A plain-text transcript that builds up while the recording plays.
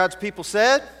God's people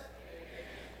said?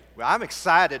 Well, I'm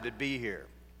excited to be here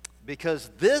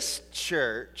because this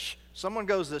church, someone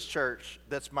goes to this church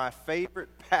that's my favorite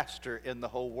pastor in the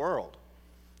whole world.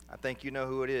 I think you know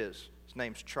who it is. His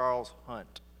name's Charles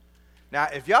Hunt. Now,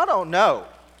 if y'all don't know,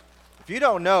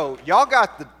 y'all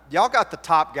got the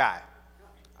top guy.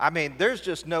 I mean, there's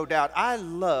just no doubt. I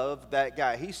love that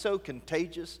guy. He's so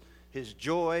contagious, his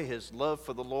joy, his love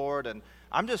for the Lord, and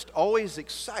I'm just always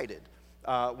excited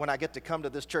when I get to come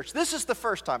to this church. This is the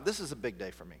first time. This is a big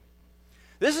day for me.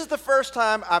 This is the first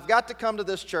time I've got to come to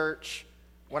this church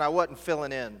when I wasn't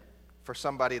filling in for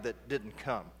somebody that didn't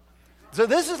come. So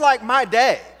this is like my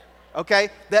day, okay,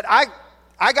 that I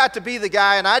got to be the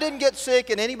guy, and I didn't get sick,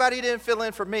 and anybody didn't fill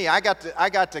in for me. I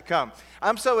got to come.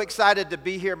 I'm so excited to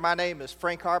be here. My name is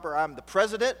Frank Harber. I'm the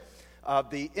president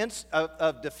of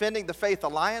Defending the Faith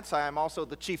Alliance. I am also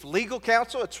the chief legal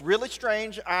counsel. It's really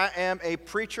strange. I am a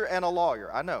preacher and a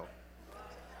lawyer. I know.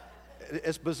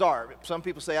 It's bizarre. Some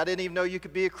people say, I didn't even know you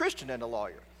could be a Christian and a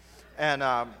lawyer. And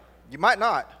you might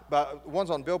not, but ones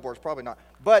on billboards, probably not.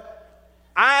 But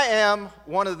I am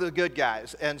one of the good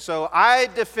guys. And so I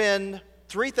defend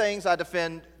three things. I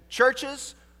defend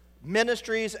churches,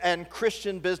 ministries, and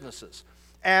Christian businesses.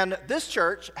 And this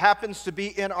church happens to be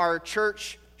in our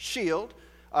church shield.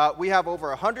 We have over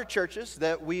 100 churches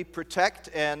that we protect,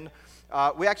 and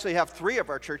we actually have 3 of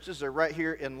our churches. They're right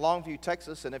here in Longview,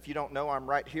 Texas, and if you don't know, I'm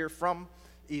right here from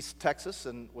East Texas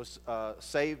and was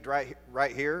saved right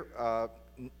here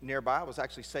nearby. I was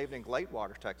actually saved in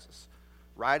Gladewater, Texas,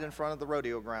 right in front of the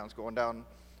rodeo grounds going down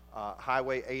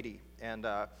Highway 80. And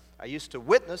I used to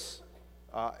witness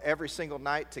every single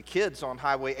night to kids on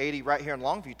Highway 80 right here in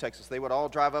Longview, Texas. They would all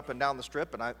drive up and down the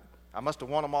strip, and I must have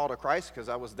won them all to Christ because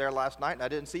I was there last night and I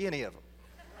didn't see any of them.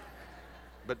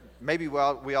 But maybe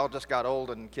we all just got old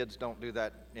and kids don't do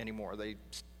that anymore. They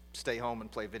stay home and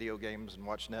play video games and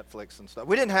watch Netflix and stuff.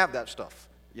 We didn't have that stuff,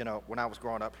 when I was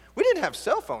growing up. We didn't have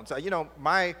cell phones.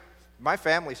 My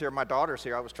family's here, my daughter's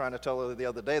here. I was trying to tell her the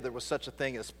other day there was such a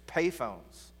thing as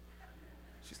payphones.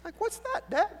 She's like, "What's that,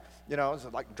 Dad?" It's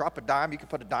like drop a dime. You can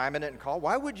put a dime in it and call.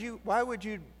 Why would you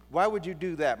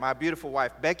do that? My beautiful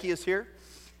wife Becky is here.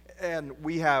 And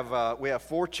we have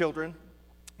 4 children.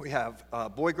 We have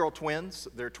boy-girl twins.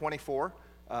 They're 24,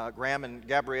 Graham and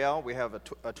Gabrielle. We have a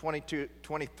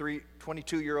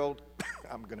 22-year-old.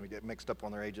 I'm going to get mixed up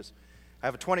on their ages. I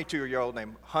have a 22-year-old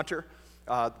named Hunter.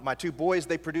 My 2 boys,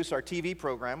 they produce our TV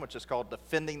program, which is called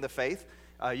Defending the Faith.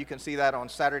 You can see that on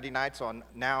Saturday nights on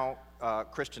Now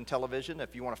Christian Television.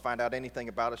 If you want to find out anything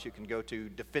about us, you can go to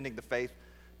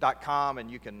defendingthefaith.com, and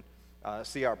you can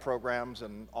see our programs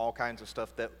and all kinds of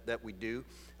stuff that we do.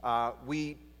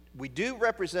 We do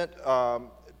represent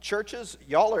churches.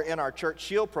 Y'all are in our Church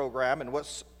Shield program, and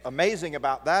what's amazing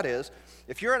about that is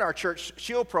if you're in our Church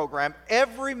Shield program,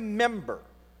 every member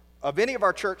of any of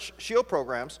our Church Shield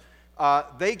programs,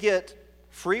 they get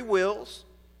free wills,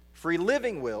 free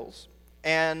living wills,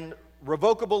 and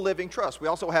revocable living trust. We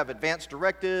also have advanced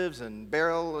directives and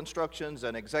burial instructions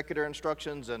and executor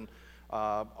instructions and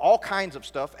all kinds of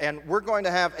stuff, and we're going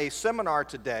to have a seminar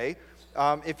today.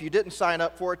 If you didn't sign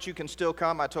up for it, you can still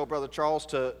come. I told Brother Charles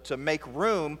to make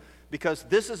room because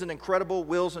this is an incredible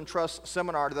wills and trusts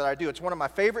seminar that I do. It's one of my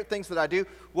favorite things that I do.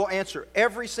 We'll answer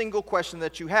every single question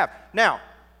that you have. Now,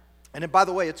 and then by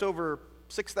the way, it's over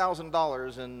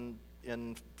 $6,000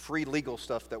 in free legal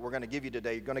stuff that we're going to give you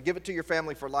today. You're going to give it to your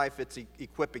family for life. It's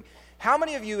equipping. How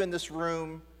many of you in this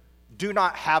room do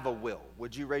not have a will?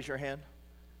 Would you raise your hand?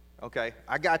 Okay,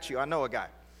 I got you. I know a guy.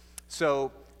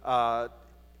 So, how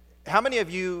many of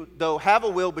you, though, have a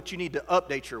will, but you need to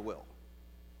update your will?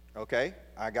 Okay,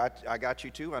 I got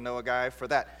you too. I know a guy for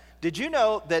that. Did you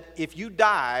know that if you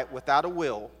die without a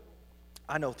will,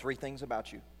 I know 3 things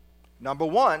about you. Number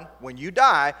 1, when you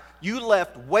die, you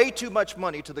left way too much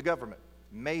money to the government,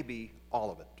 maybe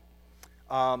all of it.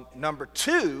 Number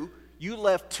 2, you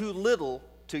left too little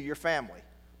to your family.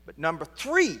 But number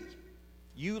 3,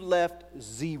 you left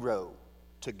 0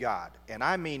 to God, and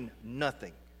I mean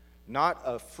nothing. Not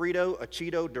a Frito, a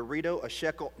Cheeto, Dorito, a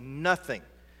shekel, nothing.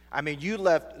 I mean, you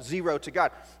left 0 to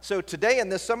God. So today in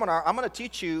this seminar, I'm going to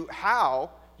teach you how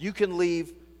you can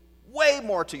leave way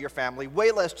more to your family,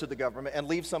 way less to the government, and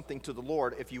leave something to the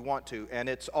Lord if you want to. And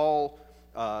it's all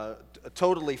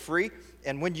totally free.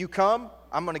 And when you come,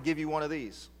 I'm going to give you one of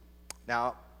these.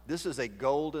 Now, this is a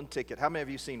golden ticket. How many of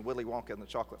you seen Willy Wonka and the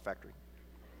Chocolate Factory?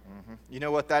 Mm-hmm. You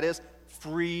know what that is?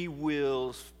 Free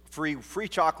wills, free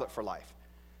chocolate for life.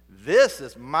 This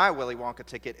is my Willy Wonka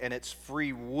ticket, and it's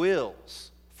free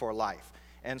wills for life.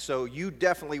 And so you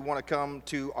definitely want to come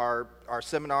to our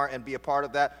seminar and be a part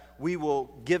of that. we will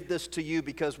give this to you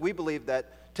because we believe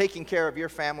that taking care of your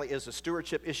family is a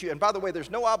stewardship issue. And by the way,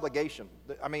 there's no obligation.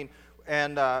 I mean,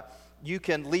 and you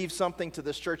can leave something to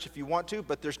this church if you want to,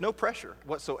 but there's no pressure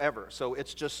whatsoever. So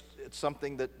it's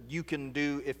something that you can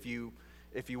do if you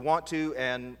want to,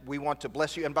 and we want to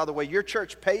bless you. And by the way, your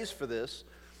church pays for this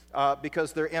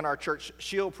because they're in our Church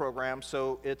Shield program,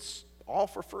 so it's all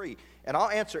for free. And I'll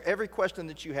answer every question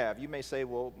that you have. You may say,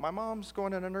 well, my mom's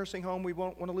going in a nursing home. We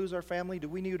won't want to lose our family. Do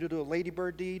we need to do a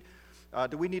ladybird deed?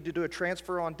 Do we need to do a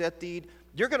transfer on death deed?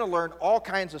 You're going to learn all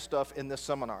kinds of stuff in this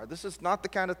seminar. This is not the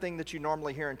kind of thing that you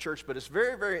normally hear in church, but it's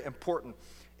very, very important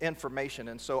information.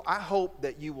 And so I hope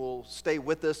that you will stay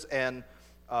with us and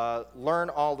learn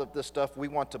all of this stuff. We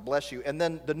want to bless you. And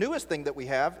then the newest thing that we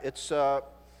have, it's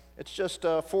just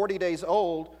 40 days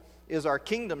old, is our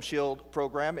Kingdom Shield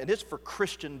program, and it's for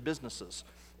Christian businesses.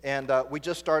 And we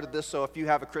just started this, so if you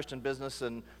have a Christian business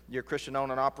and you're Christian owned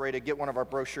and operated, get one of our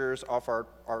brochures off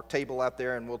our table out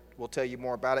there, and we'll tell you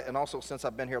more about it. And also, since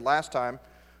I've been here last time,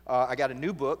 I got a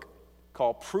new book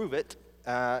called Prove It,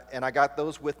 and I got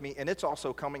those with me, and it's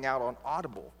also coming out on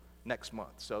Audible next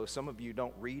month. So some of you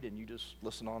don't read and you just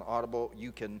listen on Audible,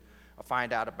 you can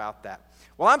find out about that.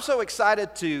 Well, I'm so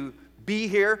excited to be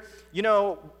here. You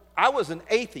know, I was an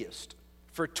atheist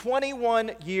for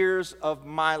 21 years of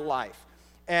my life.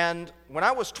 And when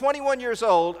I was 21 years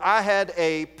old, I had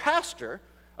a pastor,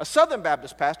 a Southern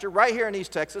Baptist pastor, right here in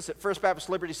East Texas at First Baptist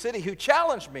Liberty City, who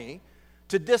challenged me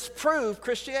to disprove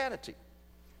Christianity.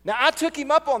 Now, I took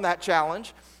him up on that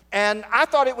challenge, and I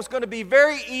thought it was going to be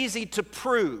very easy to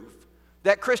prove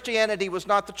that Christianity was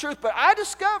not the truth. But I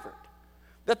discovered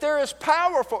that there is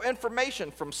powerful information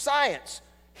from science,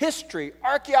 history,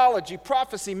 archaeology,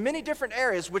 prophecy, many different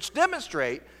areas which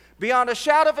demonstrate beyond a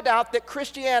shadow of a doubt that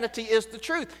Christianity is the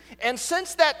truth. And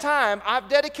since that time, I've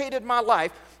dedicated my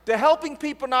life to helping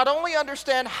people not only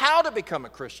understand how to become a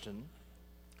Christian,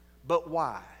 but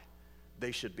why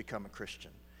they should become a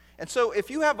Christian. And so if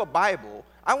you have a Bible,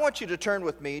 I want you to turn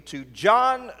with me to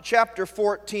John chapter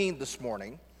 14 this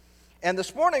morning. And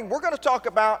this morning, we're going to talk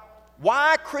about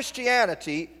why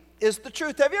Christianity is the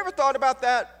truth. Have you ever thought about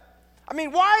that? I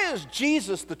mean, why is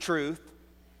Jesus the truth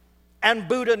and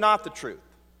Buddha not the truth?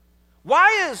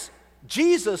 Why is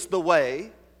Jesus the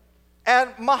way and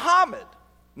Muhammad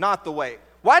not the way?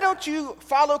 Why don't you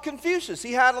follow Confucius?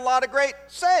 He had a lot of great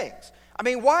sayings. I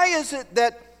mean, why is it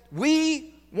that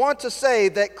we want to say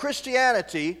that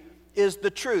Christianity is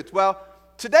the truth? Well,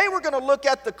 today we're going to look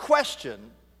at the question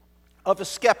of a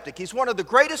skeptic. He's one of the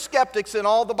greatest skeptics in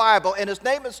all the Bible, and his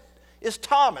name is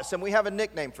Thomas, and we have a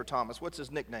nickname for Thomas. What's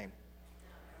his nickname?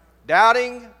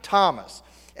 Doubting Thomas.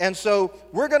 And so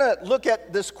we're going to look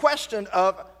at this question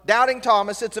of doubting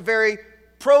Thomas. It's a very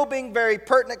probing, very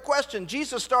pertinent question.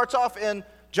 Jesus starts off in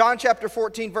John chapter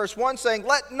 14, verse 1, saying,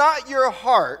 "Let not your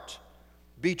heart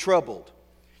be troubled.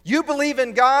 You believe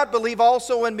in God, believe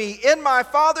also in me. In my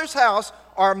Father's house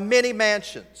are many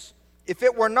mansions. If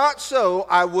it were not so,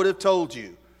 I would have told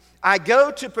you. I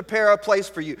go to prepare a place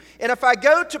for you. And if I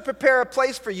go to prepare a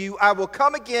place for you, I will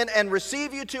come again and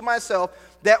receive you to myself,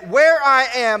 that where I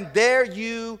am, there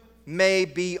you may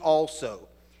be also.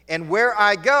 And where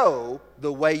I go,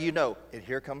 the way you know." And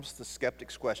here comes the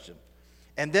skeptic's question.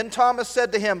 "And then Thomas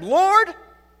said to him, Lord,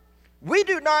 we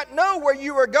do not know where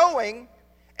you are going,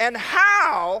 and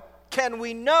how can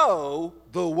we know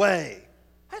the way?"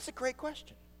 That's a great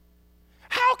question.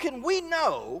 How can we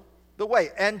know the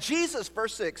way? And Jesus,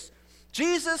 verse 6,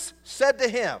 Jesus said to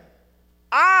him,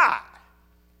 "I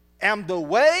am the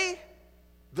way,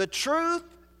 the truth,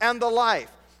 and the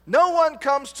life. No one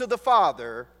comes to the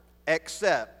Father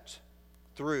except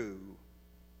through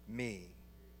me."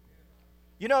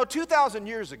 You know, 2,000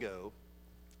 years ago,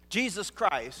 Jesus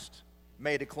Christ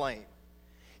made a claim.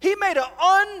 He made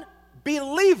an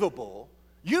unbelievable,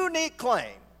 unique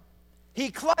claim.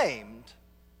 He claimed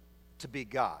to be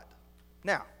God.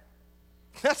 Now,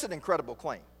 that's an incredible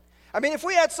claim. I mean, if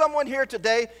we had someone here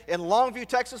today in Longview,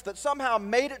 Texas, that somehow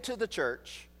made it to the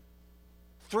church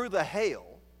through the hail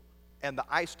and the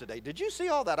ice today. Did you see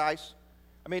all that ice?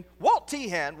 I mean, Walt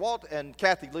and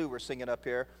Kathy Lou were singing up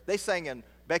here. They sang in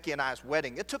Becky and I's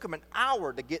wedding. It took them an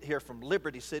hour to get here from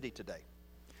Liberty City today.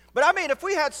 But I mean, if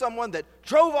we had someone that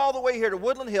drove all the way here to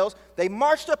Woodland Hills, they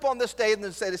marched up on this day and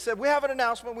they said, "We have an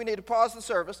announcement, we need to pause the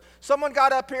service." Someone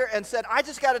got up here and said, "I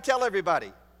just got to tell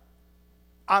everybody,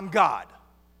 I'm God."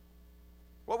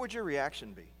 What would your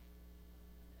reaction be?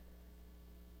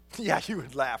 Yeah, you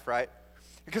would laugh, right?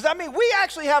 Because I mean, we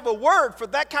actually have a word for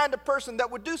that kind of person that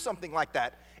would do something like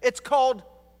that. It's called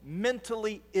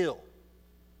mentally ill.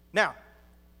 Now,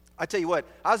 I tell you what,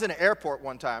 I was in an airport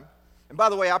one time, And by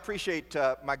the way, I appreciate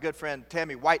my good friend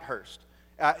Tammy Whitehurst.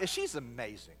 She's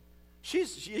amazing.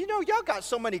 Y'all got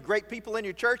so many great people in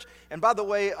your church. And by the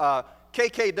way,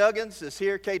 KK Duggins is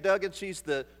here. Kay Duggins, she's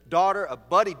the daughter of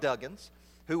Buddy Duggins,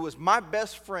 who was my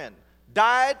best friend.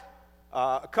 Died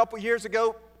a couple years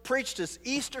ago, preached his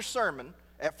Easter sermon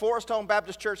at Forest Home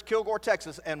Baptist Church, Kilgore,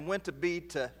 Texas, and went to be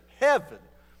to heaven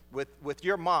with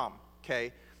your mom,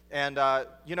 Kay. And,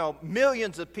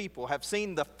 millions of people have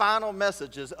seen the final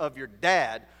messages of your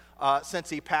dad since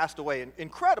he passed away.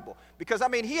 Incredible. Because,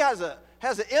 he has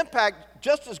an impact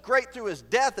just as great through his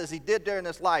death as he did during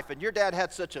his life. And your dad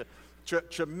had such a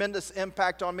tremendous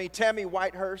impact on me. Tammy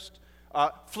Whitehurst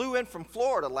flew in from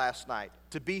Florida last night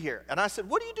to be here. And I said,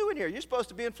 what are you doing here? You're supposed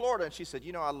to be in Florida. And she said,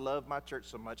 I love my church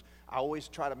so much. I always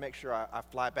try to make sure I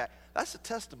fly back. That's a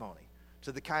testimony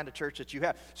to the kind of church that you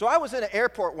have. So I was in an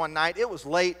airport one night. It was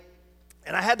late,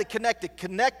 and I had to connect a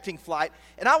connecting flight.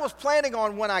 And I was planning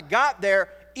on, when I got there,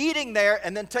 eating there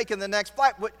and then taking the next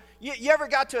flight. But you ever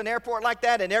got to an airport like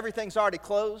that and everything's already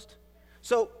closed?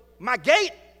 So my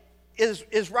gate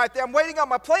is right there. I'm waiting on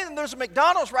my plane, and there's a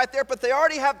McDonald's right there, but they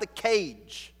already have the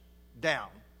cage down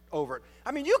over it.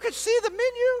 You could see the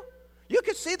menu. You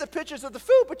could see the pictures of the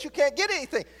food, but you can't get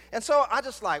anything. And so I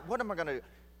just what am I going to do?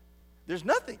 There's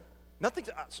nothing.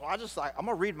 So I'm going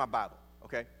to read my Bible,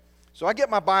 okay? So I get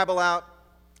my Bible out,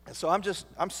 and so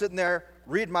I'm sitting there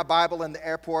reading my Bible in the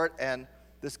airport, and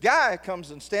this guy comes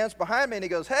and stands behind me, and he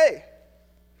goes, hey.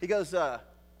 He goes, I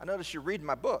noticed you're reading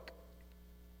my book.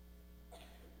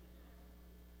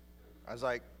 I was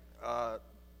like,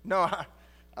 no,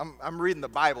 I'm reading the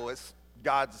Bible. It's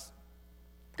God's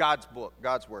book,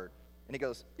 God's Word. And he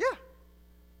goes, yeah,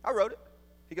 I wrote it.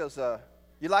 He goes,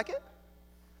 you like it?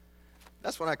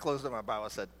 That's when I closed up my Bible. I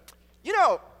said,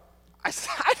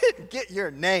 I didn't get your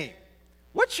name.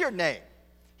 What's your name?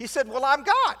 He said, well, I'm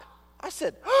God. I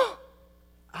said, oh,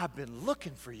 I've been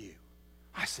looking for you.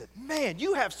 I said, man,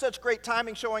 you have such great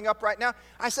timing showing up right now.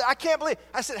 I said, I can't believe it.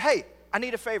 I said, hey, I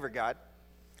need a favor, God.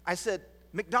 I said,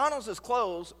 McDonald's is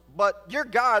closed, but you're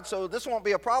God, so this won't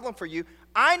be a problem for you.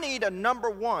 I need a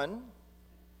number one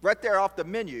right there off the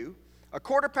menu, a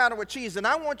quarter pounder with cheese, and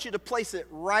I want you to place it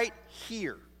right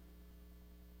here.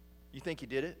 You think he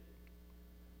did it?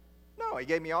 No, he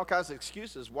gave me all kinds of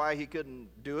excuses why he couldn't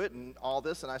do it and all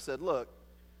this. And I said, look,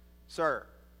 sir,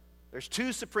 there's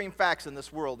two supreme facts in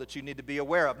this world that you need to be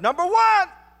aware of. Number one,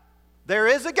 there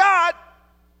is a God.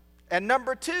 And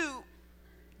number two,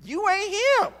 you ain't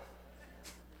him.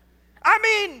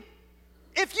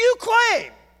 If you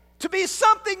claim to be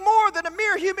something more than a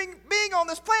mere human being on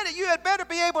this planet, you had better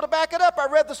be able to back it up. I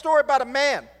read the story about a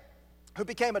man who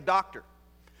became a doctor.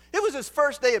 It was his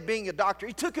first day of being a doctor.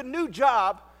 He took a new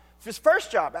job. His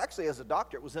first job, actually, as a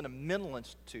doctor, it was in a mental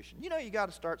institution. You got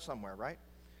to start somewhere, right?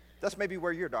 That's maybe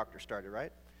where your doctor started,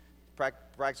 right?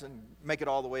 Practicing, make it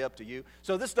all the way up to you.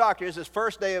 So this doctor is his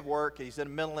first day of work. He's in a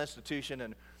mental institution,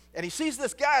 and he sees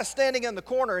this guy standing in the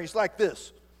corner. He's like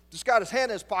this. Just got his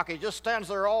hand in his pocket. He just stands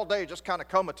there all day, just kind of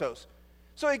comatose.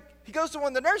 So he goes to one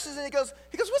of the nurses, and he goes,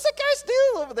 what's that guy's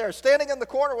deal over there, standing in the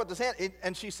corner with his hand?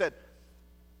 And she said,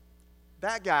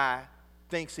 that guy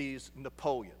thinks he's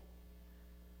Napoleon.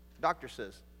 The doctor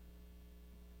says,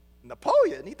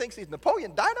 Napoleon? He thinks he's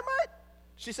Napoleon Dynamite?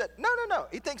 She said, no.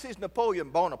 He thinks he's Napoleon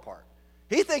Bonaparte.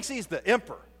 He thinks he's the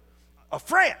emperor of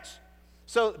France.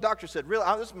 So the doctor said, really,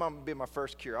 this is going to be my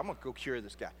first cure. I'm going to go cure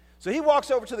this guy. So he walks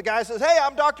over to the guy and says, hey,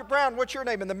 I'm Dr. Brown. What's your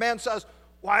name? And the man says,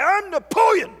 why, I'm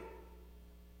Napoleon.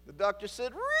 The doctor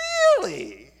said,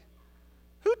 really?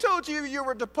 Who told you you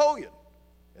were Napoleon?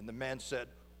 And the man said,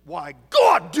 why,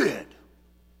 God did.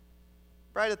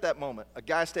 Right at that moment, a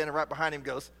guy standing right behind him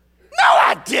goes, no,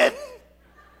 I didn't.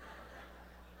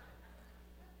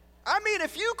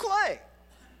 If you claim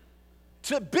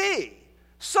to be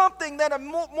something that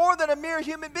more than a mere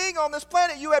human being on this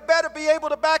planet, you had better be able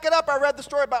to back it up. I read the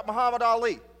story about Muhammad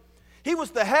Ali. He was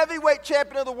the heavyweight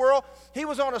champion of the world. He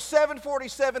was on a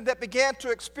 747 that began to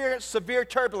experience severe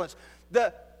turbulence.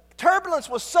 The turbulence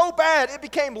was so bad, it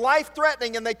became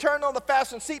life-threatening, and they turned on the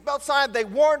fasten seatbelt sign. They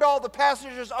warned all the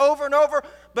passengers over and over,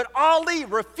 but Ali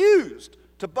refused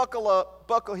to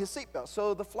buckle his seatbelt.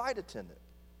 So the flight attendant,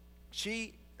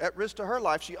 she, at risk to her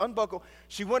life, she unbuckled.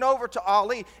 She went over to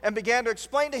Ali and began to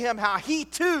explain to him how he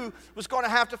too was going to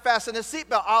have to fasten his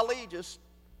seatbelt. Ali just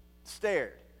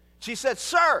stared. She said,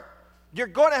 sir, you're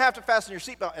going to have to fasten your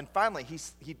seatbelt. And finally,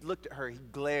 he looked at her. He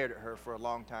glared at her for a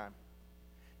long time.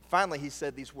 Finally, he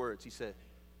said these words. He said,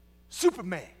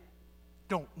 Superman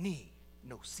don't need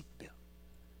no seatbelt.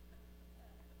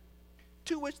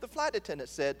 To which the flight attendant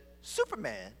said,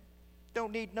 Superman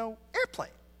don't need no airplane.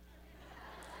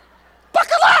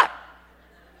 Buckle up!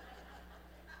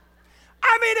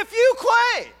 if you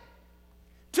claim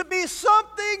to be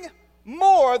something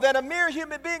more than a mere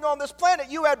human being on this planet,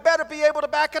 you had better be able to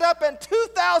back it up. And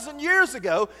 2,000 years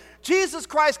ago, Jesus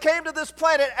Christ came to this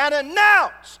planet and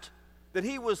announced that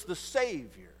he was the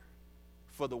Savior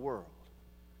for the world.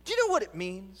 Do you know what it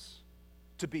means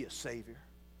to be a Savior?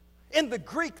 In the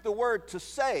Greek, the word to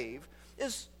save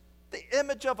is the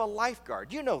image of a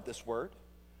lifeguard. You know this word.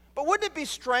 But wouldn't it be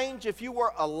strange if you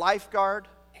were a lifeguard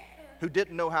who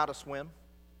didn't know how to swim?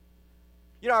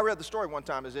 You know, I read the story one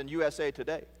time, it was in USA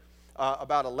Today,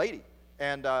 about a lady.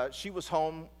 And she was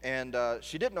home, and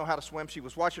she didn't know how to swim. She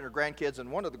was watching her grandkids,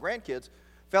 and one of the grandkids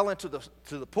fell into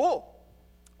the pool.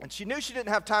 And she knew she didn't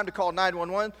have time to call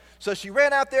 911, so she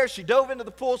ran out there, she dove into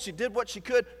the pool, she did what she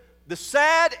could. The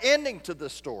sad ending to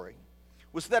this story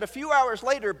was that a few hours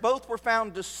later, both were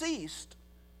found deceased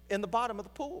in the bottom of the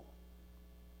pool.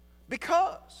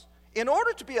 Because in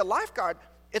order to be a lifeguard,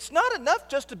 it's not enough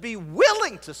just to be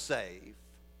willing to save.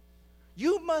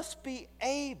 You must be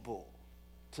able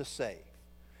to save.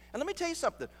 And let me tell you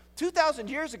something. 2,000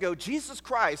 years ago, Jesus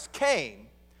Christ came,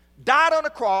 died on a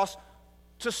cross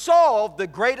to solve the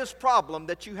greatest problem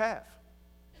that you have.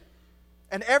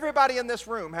 And everybody in this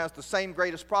room has the same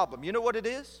greatest problem. You know what it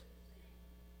is?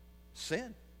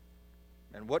 Sin.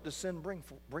 And what does sin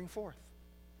bring forth?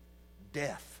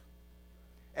 Death.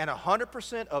 And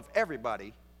 100% of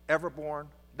everybody ever born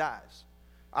dies.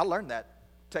 I learned that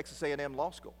at Texas A&M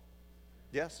Law School.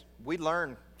 Yes, we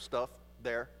learn stuff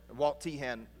there. Walt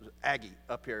Tehan, Aggie,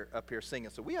 up here singing.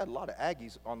 So we had a lot of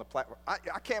Aggies on the platform. I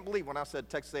can't believe when I said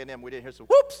Texas A&M, we didn't hear some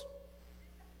whoops.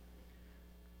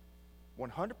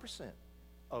 100%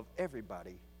 of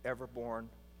everybody ever born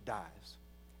dies.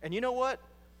 And you know what?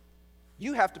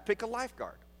 You have to pick a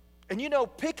lifeguard. And you know,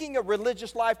 picking a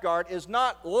religious lifeguard is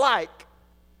not like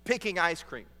picking ice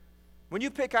cream. When you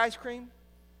pick ice cream,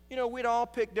 you know, we'd all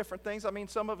pick different things. I mean,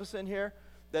 some of us in here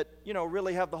that, you know,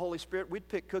 really have the Holy Spirit, we'd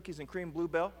pick cookies and cream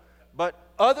Bluebell. But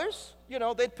others, you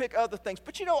know, they'd pick other things.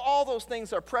 But you know, all those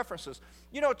things are preferences.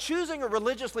 You know, choosing a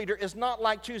religious leader is not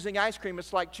like choosing ice cream.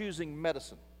 It's like choosing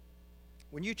medicine.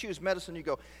 When you choose medicine, you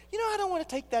go, you know, I don't want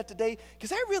to take that today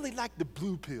because I really like the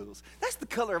blue pills. That's the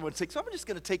color I want to take. So I'm just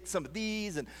going to take some of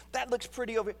these, and that looks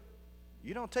pretty over here.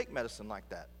 You don't take medicine like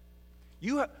that.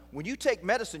 When you take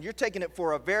medicine, you're taking it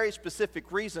for a very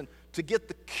specific reason to get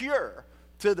the cure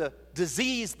to the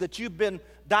disease that you've been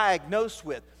diagnosed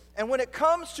with. And when it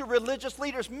comes to religious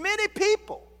leaders, many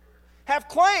people have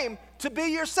claimed to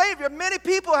be your Savior. Many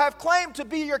people have claimed to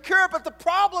be your cure, but the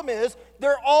problem is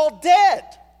they're all dead.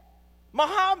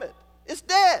 Muhammad is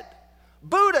dead.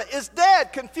 Buddha is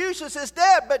dead. Confucius is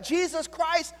dead. But Jesus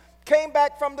Christ came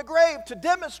back from the grave to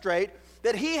demonstrate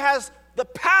that he has the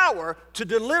power to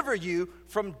deliver you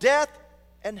from death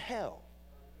and hell.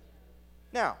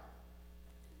 Now,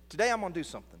 today I'm going to do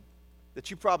something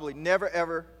that you probably never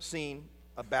ever seen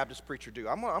a Baptist preacher do.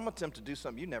 I'm going to attempt to do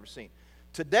something you've never seen.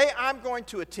 Today I'm going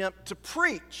to attempt to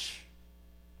preach,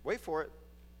 wait for it,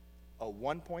 a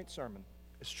one-point sermon.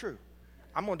 It's true.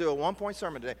 I'm going to do a one-point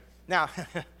sermon today. Now,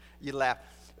 you laugh.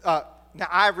 Now,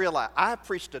 I realize I have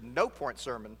preached a no-point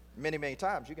sermon many, many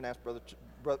times. You can ask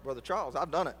Brother Charles.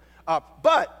 I've done it.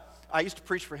 But I used to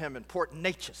preach for him in Port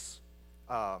Neches.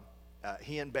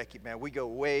 He and Becky, man, we go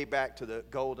way back to the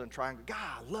Golden Triangle. God,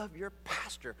 I love your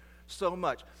pastor so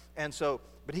much. And so,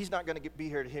 but he's not going to be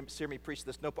here to hear me preach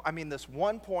this this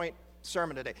one-point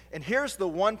sermon today. And here's the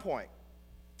one point.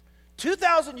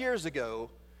 2,000 years ago,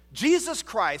 Jesus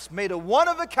Christ made a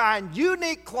one-of-a-kind,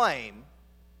 unique claim.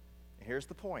 And here's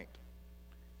the point.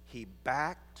 He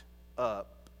backed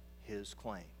up his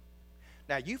claim.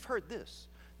 Now, you've heard this,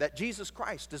 that Jesus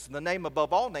Christ is the name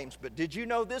above all names, but did you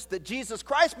know this, that Jesus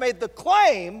Christ made the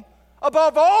claim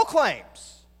above all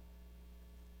claims?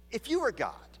 If you were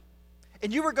God,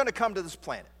 and you were going to come to this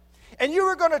planet, and you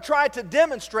were going to try to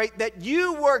demonstrate that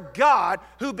you were God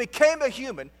who became a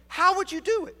human, how would you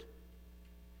do it?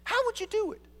 How would you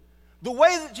do it? The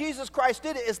way that Jesus Christ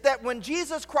did it is that when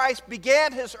Jesus Christ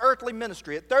began his earthly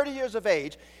ministry at 30 years of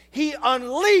age, he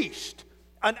unleashed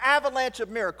an avalanche of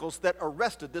miracles that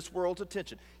arrested this world's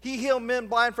attention. He healed men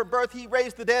blind from birth. He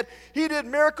raised the dead. He did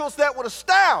miracles that would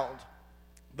astound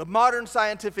the modern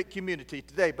scientific community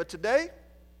today. But today,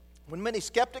 when many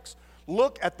skeptics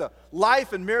look at the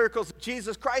life and miracles of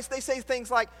Jesus Christ, they say things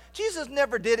like, Jesus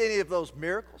never did any of those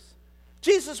miracles.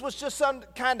 Jesus was just some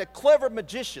kind of clever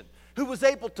magician who was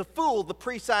able to fool the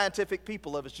pre-scientific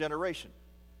people of his generation.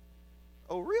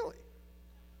 Oh, really?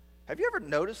 Have you ever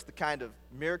noticed the kind of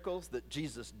miracles that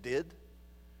Jesus did?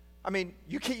 I mean,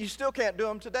 you still can't do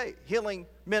them today. Healing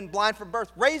men blind from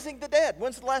birth, raising the dead.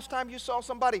 When's the last time you saw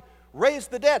somebody raise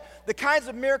the dead? The kinds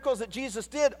of miracles that Jesus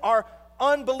did are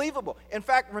unbelievable. In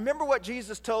fact, remember what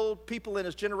Jesus told people in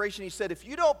his generation? He said, if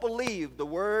you don't believe the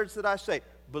words that I say,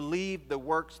 believe the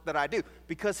works that I do.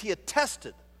 Because he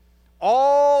attested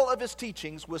all of his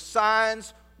teachings with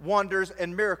signs, wonders,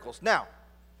 and miracles. Now,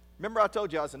 remember I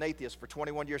told you I was an atheist for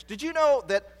 21 years. Did you know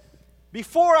that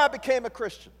before I became a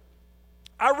Christian,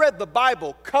 I read the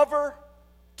Bible cover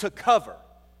to cover?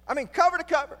 I mean, cover to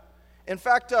cover. In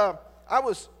fact, I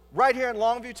was right here in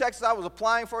Longview, Texas. I was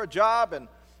applying for a job, and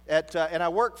I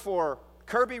worked for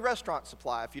Kirby Restaurant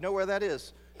Supply, if you know where that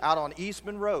is, out on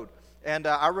Eastman Road. And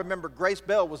I remember Grace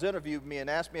Bell was interviewing me and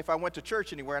asked me if I went to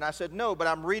church anywhere, and I said, no, but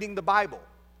I'm reading the Bible.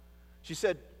 She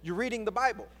said, you're reading the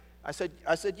Bible? I said,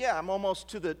 yeah, I'm almost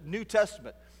to the New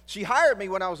Testament. She hired me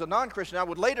when I was a non-Christian. I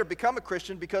would later become a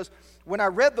Christian because when I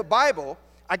read the Bible,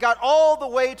 I got all the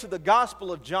way to the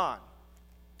Gospel of John.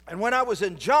 And when I was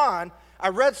in John, I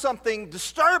read something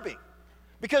disturbing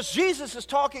because Jesus is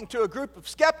talking to a group of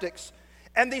skeptics,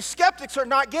 and these skeptics are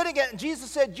not getting it. And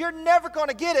Jesus said, you're never going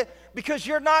to get it because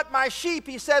you're not my sheep.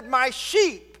 He said, my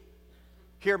sheep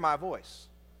hear my voice.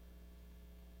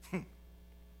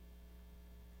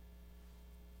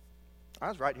 I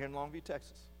was right here in Longview,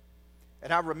 Texas.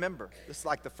 And I remember, this is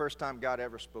like the first time God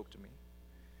ever spoke to me.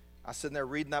 I was sitting there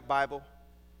reading that Bible,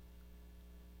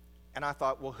 and I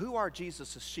thought, well, who are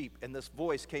Jesus' sheep? And this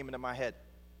voice came into my head,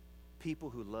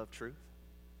 people who love truth.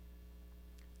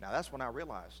 Now that's when I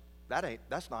realized,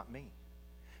 that's not me.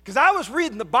 Because I was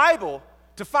reading the Bible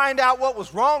to find out what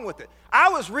was wrong with it. I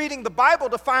was reading the Bible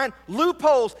to find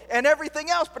loopholes and everything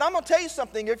else. But I'm going to tell you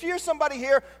something. If you're somebody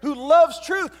here who loves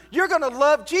truth, you're going to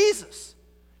love Jesus.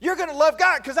 You're going to love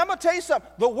God. Because I'm going to tell you something.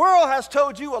 The world has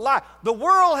told you a lie. The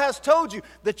world has told you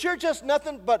that you're just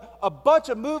nothing but a bunch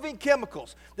of moving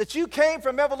chemicals. That you came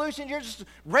from evolution. You're just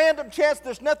random chance.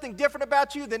 There's nothing different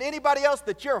about you than anybody else.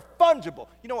 That you're fungible.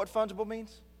 You know what fungible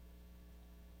means?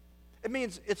 It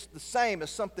means it's the same as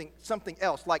something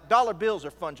else. Like dollar bills are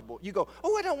fungible. You go,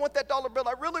 oh, I don't want that dollar bill.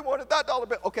 I really wanted that dollar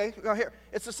bill. Okay, go here.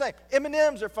 It's the same.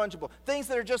 M&Ms are fungible. Things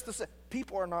that are just the same.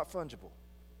 People are not fungible.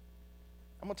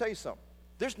 I'm going to tell you something.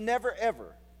 There's never,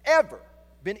 ever, ever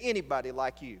been anybody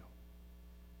like you.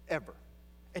 Ever.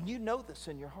 And you know this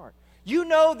in your heart. You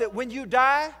know that when you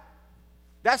die,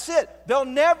 that's it. There'll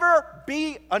never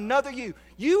be another you.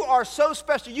 You are so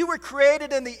special. You were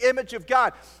created in the image of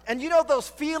God. And you know those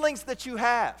feelings that you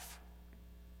have?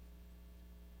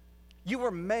 You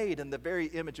were made in the very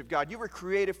image of God. You were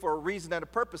created for a reason and a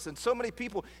purpose. And so many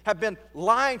people have been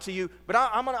lying to you. But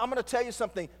I'm going to tell you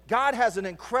something. God has an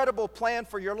incredible plan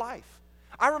for your life.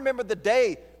 I remember the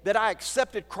day that I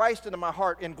accepted Christ into my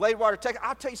heart in Gladewater, Texas.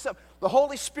 I'll tell you something. The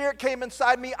Holy Spirit came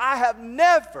inside me. I have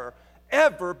never,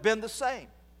 ever been the same.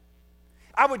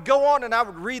 I would go on and I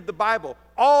would read the Bible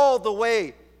all the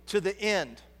way to the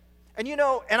end. And you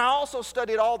know, and I also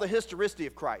studied all the historicity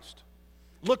of Christ.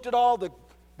 Looked at all the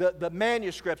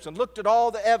manuscripts and looked at all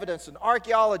the evidence and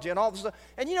archaeology and all this stuff.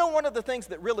 And you know, one of the things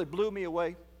that really blew me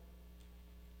away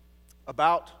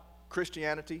about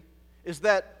Christianity is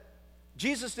that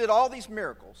Jesus did all these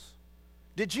miracles.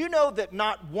 Did you know that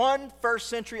not one first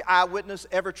century eyewitness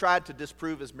ever tried to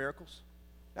disprove his miracles?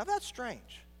 Now that's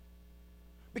strange.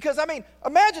 Because, I mean,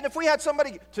 imagine if we had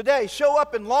somebody today show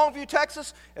up in Longview,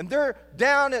 Texas, and they're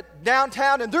down at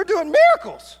downtown and they're doing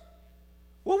miracles.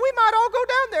 Well, we might all go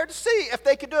down there to see if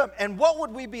they could do them. And what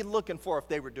would we be looking for if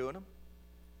they were doing them?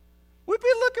 We'd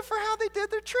be looking for how they did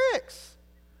their tricks.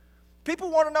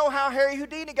 People want to know how Harry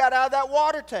Houdini got out of that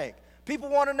water tank. People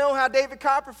want to know how David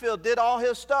Copperfield did all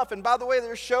his stuff. And by the way,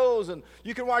 there's shows, and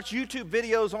you can watch YouTube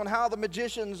videos on how the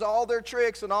magicians, all their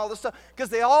tricks and all this stuff, because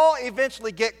they all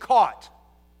eventually get caught.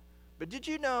 But did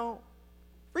you know,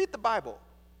 read the Bible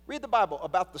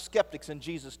about the skeptics in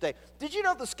Jesus' day. Did you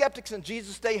know the skeptics in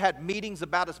Jesus' day had meetings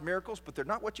about his miracles, but they're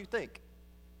not what you think?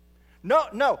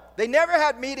 No, they never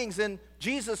had meetings in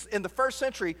Jesus in the first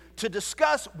century to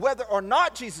discuss whether or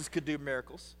not Jesus could do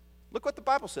miracles. Look what the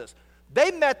Bible says.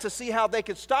 They met to see how they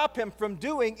could stop him from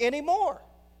doing any more.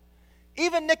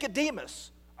 Even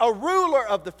Nicodemus, a ruler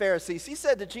of the Pharisees, he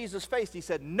said to Jesus' face, he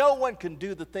said, no one can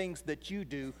do the things that you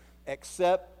do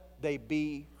except they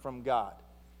be from God.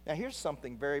 Now here's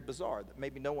something very bizarre that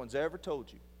maybe no one's ever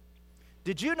told you.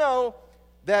 Did you know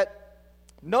that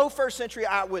no first century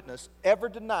eyewitness ever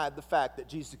denied the fact that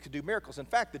Jesus could do miracles? In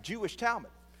fact, the Jewish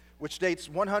Talmud, which dates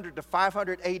 100 to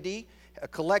 500 AD, a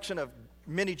collection of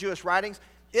many Jewish writings,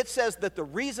 it says that the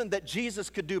reason that Jesus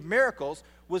could do miracles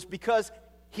was because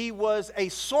he was a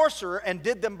sorcerer and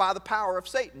did them by the power of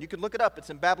Satan. You can look it up. It's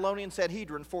in Babylonian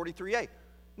Sanhedrin 43a.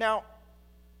 Now,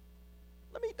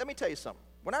 let me tell you something.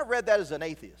 When I read that as an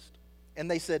atheist,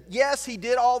 and they said, yes, he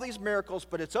did all these miracles,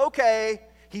 but it's okay.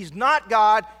 He's not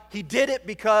God. He did it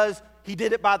because he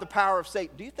did it by the power of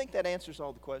Satan. Do you think that answers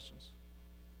all the questions?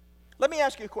 Let me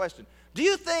ask you a question. Do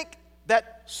you think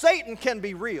that Satan can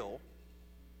be real,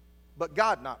 but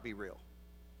God not be real?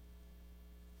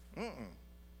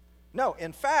 No,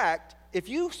 in fact, if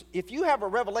you have a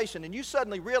revelation and you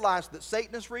suddenly realize that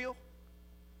Satan is real,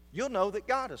 you'll know that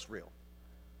God is real.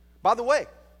 By the way,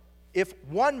 if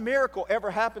one miracle ever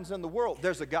happens in the world,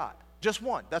 there's a God. Just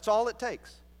one. That's all it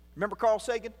takes. Remember Carl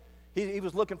Sagan? He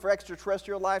was looking for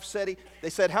extraterrestrial life, they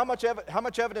said, how much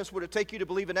evidence would it take you to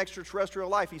believe in extraterrestrial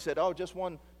life? He said, oh, just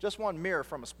one mirror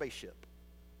from a spaceship.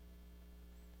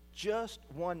 Just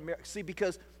one mirror. See,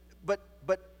 but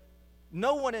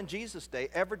no one in Jesus' day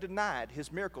ever denied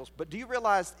his miracles. But do you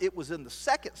realize it was in the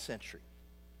 2nd century?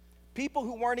 People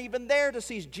who weren't even there to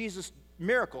see Jesus'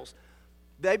 miracles,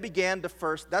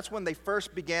 that's when they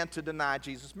first began to deny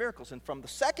Jesus' miracles. And from the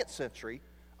 2nd century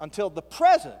until the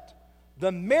present,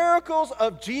 the miracles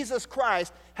of Jesus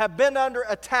Christ have been under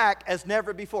attack as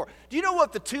never before. Do you know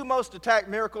what the 2 most attacked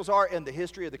miracles are in the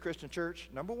history of the Christian church?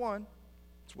 Number 1,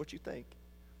 it's what you think.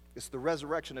 It's the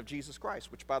resurrection of Jesus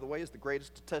Christ, which, by the way, is the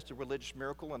greatest attested religious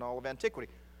miracle in all of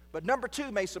antiquity. But number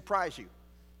 2 may surprise you.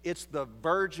 It's the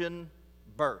virgin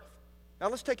birth. Now,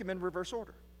 let's take them in reverse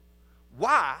order.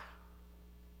 Why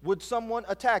would someone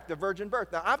attack the virgin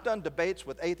birth? Now, I've done debates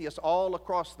with atheists all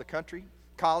across the country,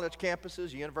 college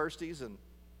campuses, universities, and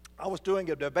I was doing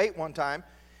a debate one time,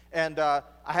 and I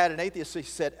had an atheist, he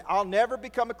said, I'll never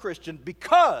become a Christian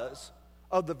because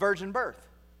of the virgin birth.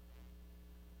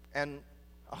 And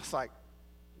I was like,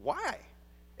 why?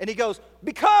 And he goes,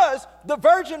 because the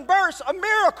virgin birth's a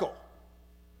miracle.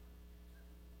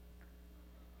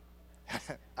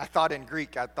 I thought in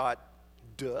Greek,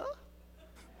 duh?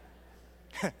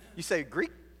 You say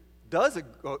Greek? Duh's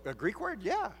a Greek word?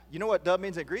 Yeah. You know what duh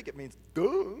means in Greek? It means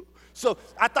duh. So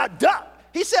I thought, duh.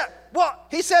 He said,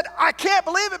 I can't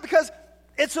believe it because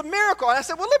it's a miracle. And I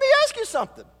said, well, let me ask you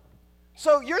something.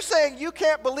 So you're saying you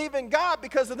can't believe in God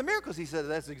because of the miracles? He said,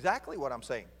 that's exactly what I'm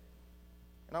saying.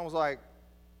 And I was like,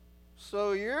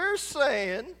 so you're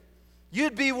saying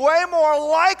you'd be way more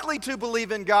likely to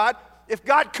believe in God if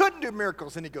God couldn't do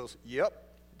miracles? And he goes,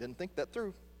 yep, didn't think that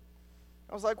through.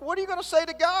 I was like, what are you going to say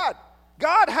to God?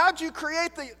 God, how'd you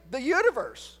create the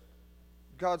universe?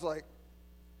 God's like,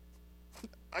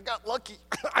 I got lucky.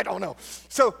 I don't know.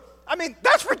 So,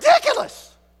 that's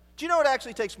ridiculous. Do you know it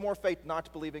actually takes more faith not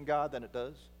to believe in God than it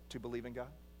does to believe in God?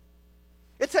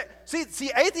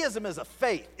 See, atheism is a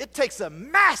faith. It takes a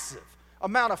massive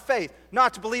amount of faith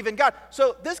not to believe in God.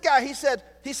 So this guy, he said,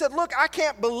 look, I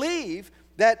can't believe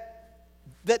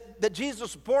that Jesus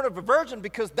was born of a virgin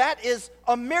because that is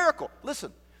a miracle.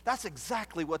 Listen, that's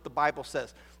exactly what the Bible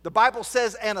says. The Bible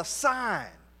says, and a sign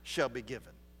shall be given.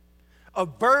 A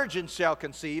virgin shall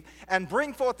conceive and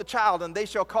bring forth a child, and they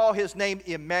shall call his name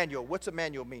Emmanuel. What's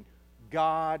Emmanuel mean?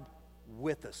 God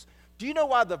with us. Do you know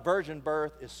why the virgin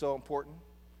birth is so important?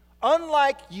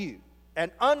 Unlike you and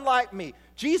unlike me,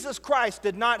 Jesus Christ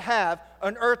did not have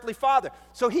an earthly father.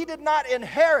 So he did not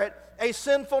inherit a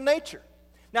sinful nature.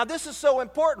 Now, this is so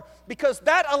important because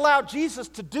that allowed Jesus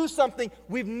to do something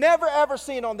we've never, ever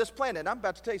seen on this planet. And I'm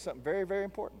about to tell you something very, very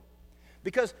important.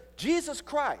 Because Jesus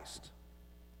Christ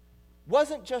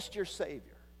wasn't just your Savior.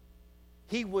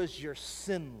 He was your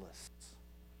sinless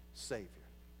Savior.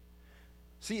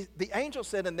 See, the angel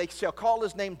said, and they shall call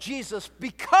his name Jesus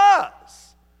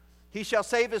because he shall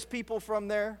save his people from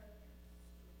their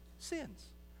sins.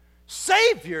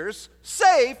 Saviors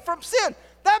save from sin.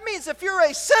 That means if you're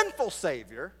a sinful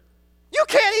Savior, you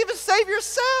can't even save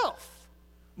yourself,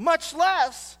 much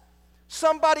less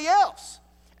somebody else.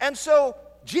 And so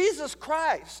Jesus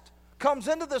Christ comes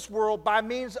into this world by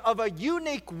means of a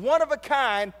unique,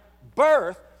 one-of-a-kind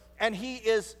birth, and he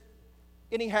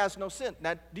has no sin.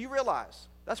 Now, do you realize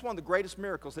that's one of the greatest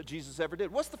miracles that Jesus ever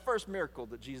did? What's the first miracle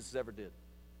that Jesus ever did?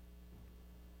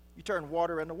 You turn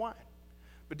water into wine.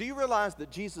 But do you realize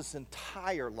that Jesus'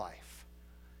 entire life,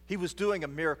 he was doing a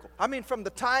miracle? From the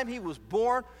time he was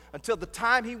born until the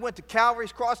time he went to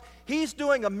Calvary's cross, he's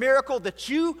doing a miracle that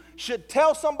you should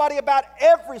tell somebody about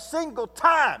every single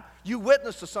time you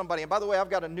witness to somebody. And by the way, I've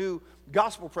got a new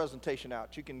gospel presentation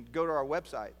out. You can go to our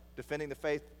website,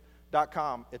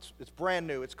 defendingthefaith.com. It's brand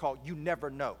new. It's called You Never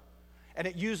Know. And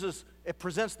it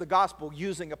presents the gospel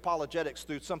using apologetics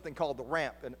through something called the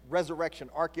ramp and resurrection,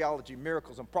 archaeology,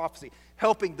 miracles, and prophecy,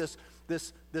 helping this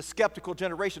skeptical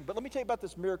generation. But let me tell you about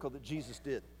this miracle that Jesus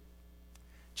did.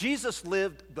 Jesus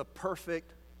lived the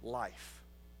perfect life.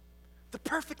 The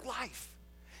perfect life.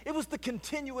 It was the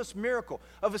continuous miracle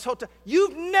of his whole time.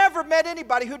 You've never met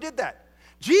anybody who did that.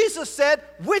 Jesus said,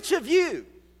 which of you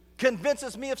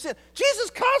convinces me of sin.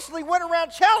 Jesus constantly went around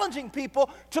challenging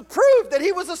people to prove that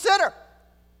he was a sinner.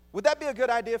 Would that be a good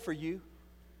idea for you?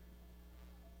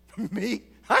 Me?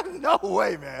 No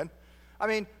way, man. I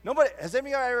mean, has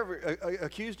anybody ever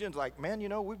accused you and like, man,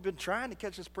 we've been trying to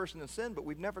catch this person in sin, but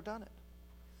we've never done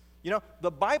it.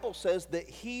 The Bible says that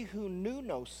he who knew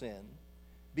no sin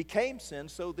became sin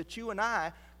so that you and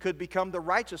I could become the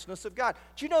righteousness of God.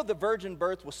 Do you know the virgin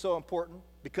birth was so important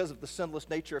because of the sinless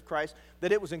nature of Christ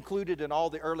that it was included in all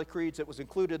the early creeds? It was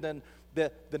included in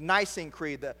the Nicene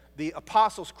Creed, the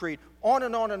Apostles' Creed, on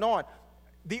and on and on.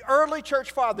 The early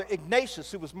church father,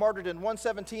 Ignatius, who was martyred in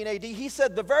 117 AD, he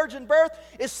said the virgin birth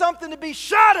is something to be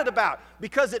shouted about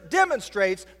because it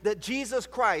demonstrates that Jesus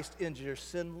Christ is your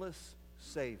sinless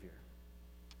Savior.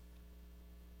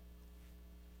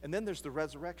 And then there's the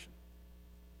resurrection,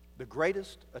 the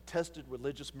greatest attested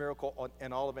religious miracle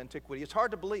in all of antiquity. It's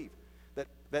hard to believe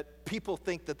that people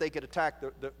think that they could attack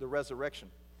the resurrection.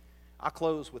 I'll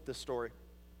close with this story.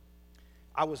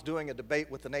 I was doing a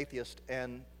debate with an atheist,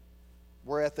 and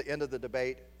we're at the end of the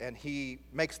debate, and he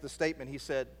makes the statement. He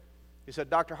said,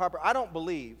 Dr. Harber, I don't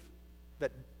believe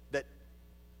that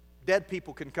dead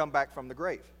people can come back from the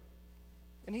grave.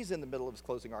 And he's in the middle of his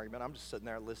closing argument. I'm just sitting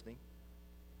there listening.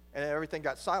 And everything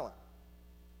got silent.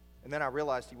 And then I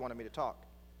realized he wanted me to talk.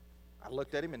 I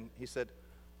looked at him, and he said,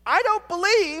 I don't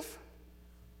believe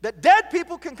that dead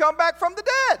people can come back from the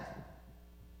dead.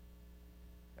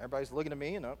 Everybody's looking at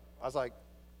me, I was like,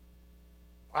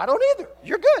 I don't either.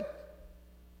 You're good.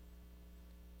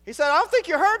 He said, I don't think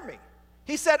you heard me.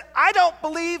 He said, I don't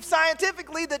believe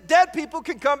scientifically that dead people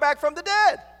can come back from the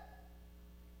dead.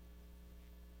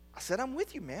 I said, I'm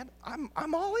with you, man.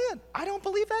 I'm all in. I don't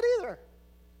believe that either.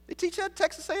 They teach that at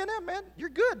Texas A&M, man. You're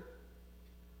good.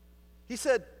 He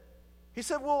said,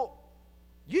 well,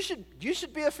 you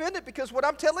should be offended because what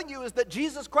I'm telling you is that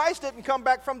Jesus Christ didn't come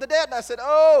back from the dead. And I said,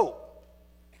 oh,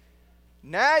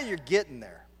 now you're getting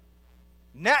there.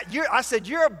 I said,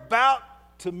 you're about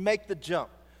to make the jump.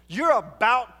 You're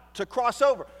about to cross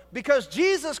over because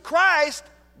Jesus Christ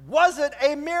wasn't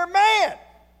a mere man.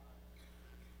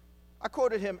 I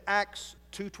quoted him Acts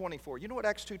 2:24. You know what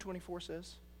Acts 2:24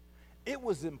 says? It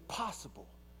was impossible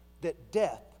that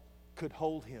death could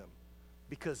hold him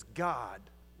because God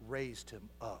raised him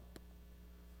up.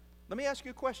 Let me ask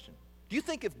you a question. Do you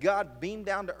think if God beamed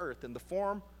down to earth in the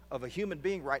form of a human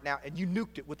being right now and you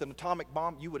nuked it with an atomic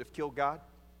bomb, you would have killed God?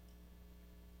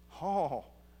 Oh,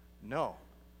 no.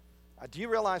 Do you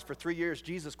realize for 3 years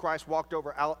Jesus Christ walked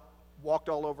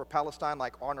all over Palestine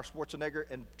like Arnold Schwarzenegger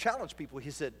and challenged people?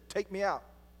 He said, take me out.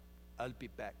 I'll be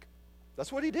back.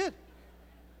 That's what he did.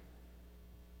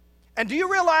 And do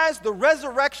you realize the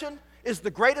resurrection is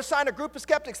the greatest sign? A group of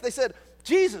skeptics, they said,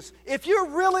 Jesus, if you're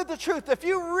really the truth, if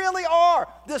you really are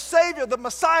the Savior, the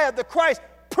Messiah, the Christ,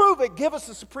 prove it. Give us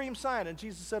the supreme sign. And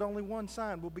Jesus said, only one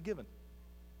sign will be given.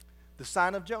 The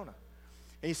sign of Jonah.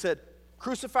 And he said,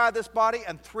 crucify this body,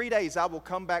 and 3 days I will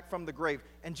come back from the grave.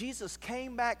 And Jesus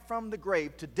came back from the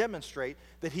grave to demonstrate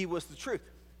that he was the truth.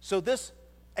 So this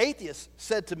atheist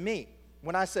said to me,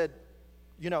 when I said,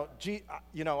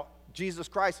 Jesus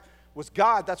Christ was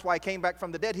God, that's why he came back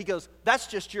from the dead. He goes, that's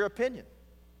just your opinion.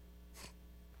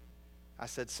 I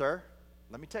said, sir,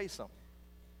 let me tell you something.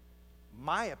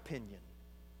 My opinion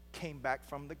came back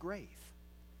from the grave.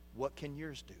 What can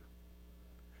yours do?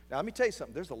 Now, let me tell you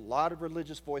something. There's a lot of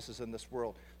religious voices in this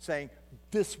world saying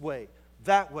this way,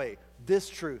 this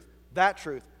truth, that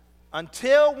truth.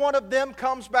 Until one of them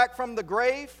comes back from the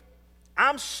grave,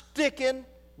 I'm sticking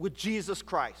with Jesus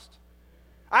Christ.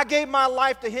 I gave my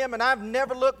life to him, and I've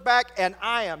never looked back, and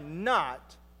I am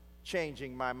not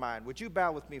changing my mind. Would you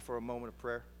bow with me for a moment of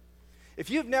prayer? If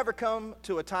you've never come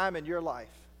to a time in your life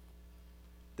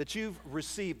that you've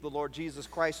received the Lord Jesus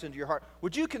Christ into your heart,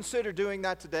 would you consider doing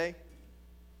that today?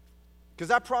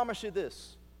 Because I promise you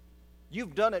this,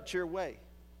 you've done it your way.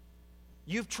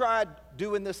 You've tried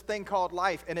doing this thing called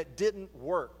life, and it didn't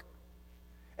work.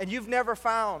 And you've never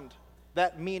found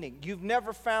that meaning. You've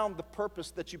never found the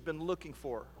purpose that you've been looking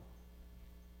for.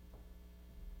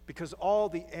 Because all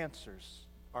the answers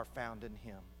are found in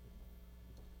him.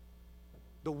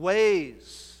 The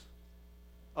ways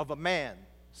of a man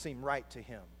seem right to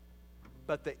him,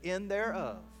 but the end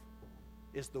thereof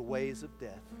is the ways of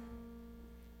death.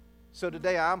 So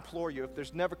today I implore you, if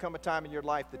there's never come a time in your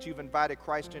life that you've invited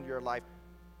Christ into your life,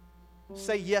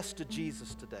 say yes to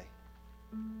Jesus today.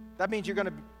 That means you're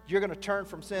going to turn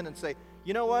from sin and say,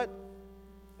 you know what?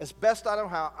 As best I know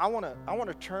how, I want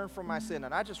to turn from my sin,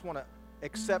 and I just want to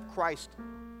accept Christ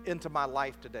into my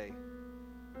life today.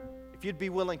 If you'd be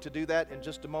willing to do that in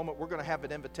just a moment, we're going to have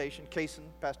an invitation.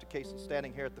 Pastor Kaysen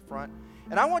standing here at the front.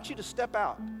 And I want you to step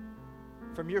out.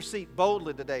 from your seat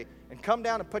boldly today and come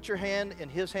down and put your hand in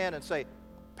his hand and say,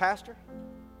 Pastor,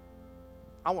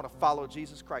 I want to follow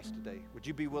Jesus Christ today. Would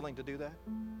you be willing to do that?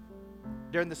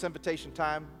 During this invitation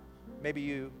time, maybe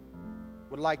you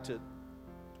would like to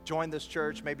join this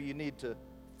church. Maybe you need to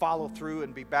follow through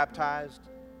and be baptized.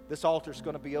 This altar is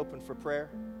going to be open for prayer.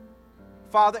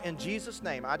 Father, in Jesus'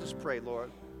 name, I just pray,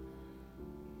 Lord,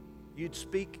 you'd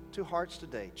speak to hearts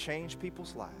today, change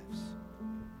people's lives,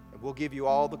 and we'll give you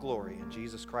all the glory in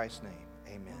Jesus Christ's name.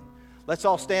 Amen. Let's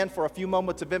all stand for a few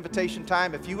moments of invitation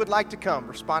time. If you would like to come,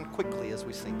 respond quickly as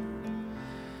we sing.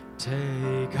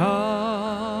 Take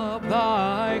up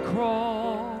thy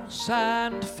cross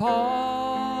and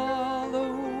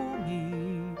follow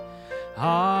me.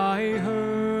 I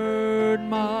heard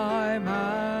my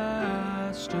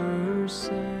Master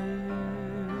say,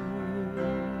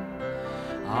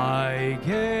 I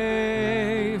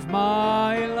gave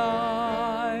my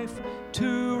life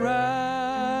to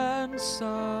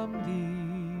ransom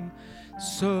thee.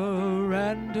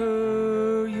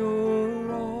 Surrender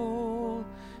your all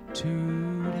today.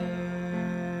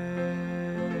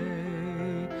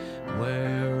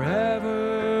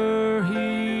 Wherever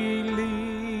he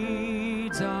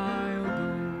leads, I'll go.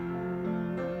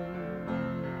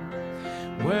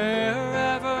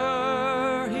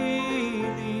 Wherever he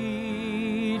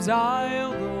leads,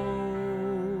 I'll go.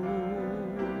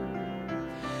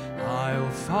 I'll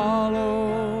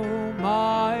follow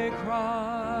my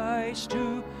Christ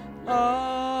who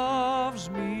loves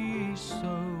me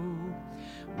so.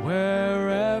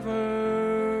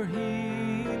 Wherever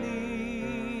he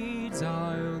leads,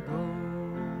 I'll go.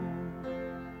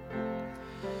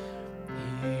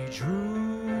 He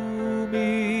drew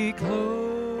me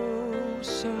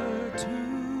closer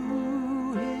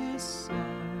to his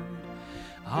side.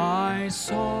 I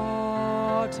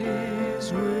sought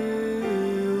his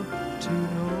will to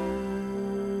know.